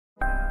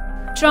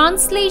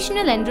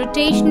Translational and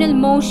rotational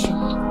motion.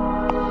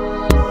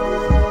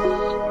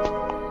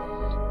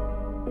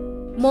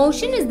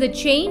 Motion is the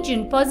change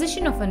in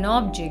position of an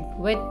object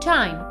with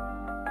time.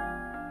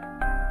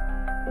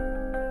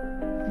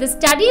 The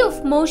study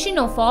of motion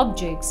of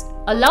objects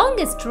along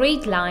a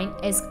straight line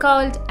is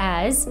called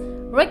as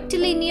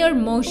rectilinear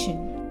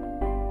motion.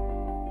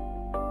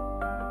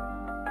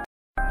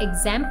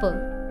 Example: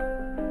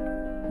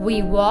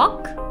 we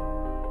walk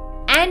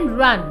and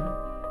run.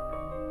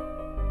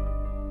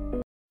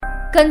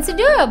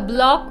 Consider a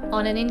block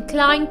on an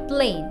inclined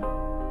plane.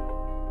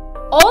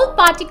 All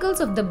particles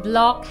of the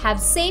block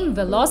have same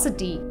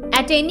velocity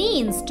at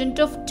any instant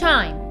of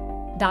time.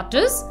 That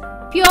is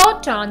pure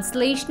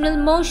translational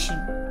motion.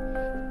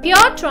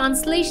 Pure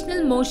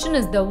translational motion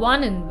is the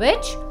one in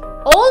which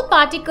all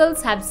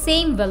particles have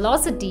same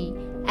velocity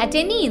at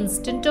any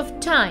instant of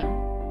time.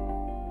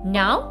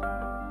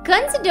 Now,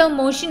 consider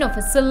motion of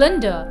a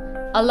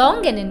cylinder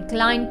along an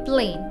inclined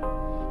plane.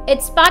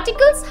 Its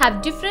particles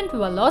have different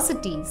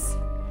velocities.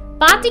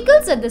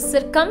 Particles at the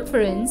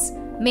circumference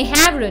may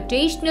have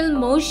rotational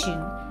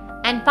motion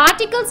and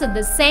particles at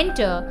the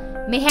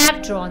center may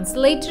have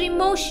translatory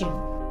motion.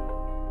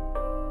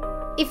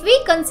 If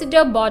we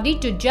consider body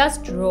to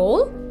just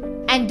roll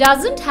and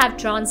doesn't have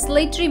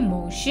translatory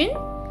motion,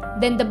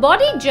 then the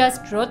body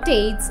just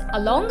rotates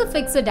along a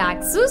fixed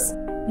axis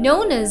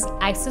known as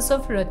axis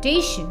of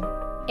rotation.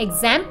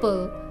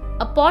 Example: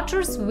 a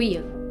potter's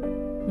wheel.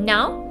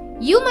 Now,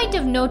 you might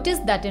have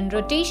noticed that in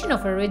rotation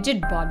of a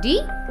rigid body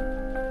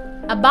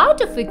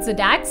about a fixed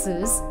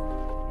axis,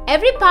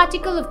 every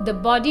particle of the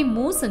body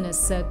moves in a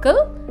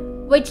circle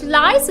which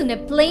lies in a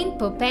plane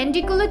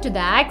perpendicular to the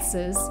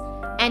axis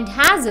and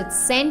has its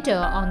center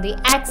on the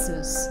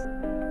axis.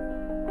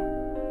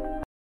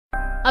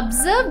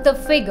 Observe the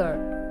figure.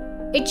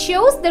 It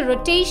shows the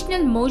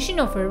rotational motion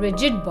of a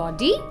rigid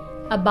body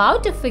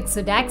about a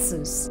fixed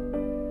axis.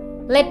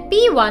 Let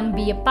P1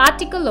 be a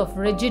particle of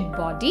rigid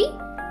body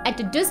at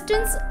a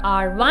distance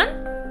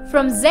r1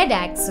 from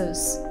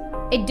z-axis.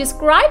 It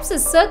describes a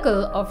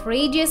circle of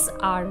radius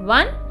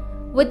r1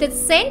 with its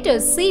center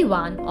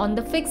C1 on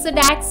the fixed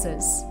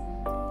axis.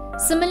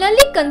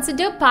 Similarly,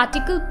 consider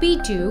particle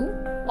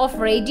P2 of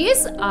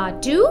radius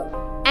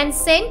r2 and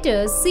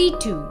center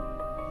C2,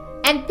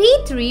 and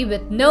P3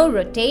 with no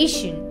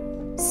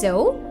rotation.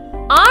 So,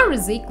 r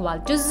is equal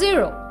to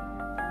 0.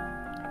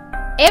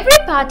 Every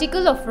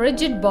particle of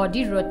rigid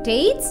body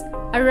rotates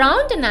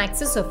around an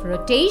axis of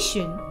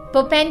rotation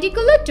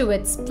perpendicular to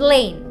its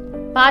plane.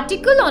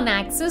 Particle on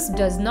axis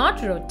does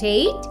not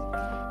rotate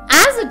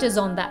as it is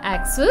on the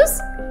axis,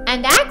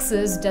 and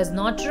axis does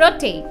not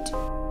rotate.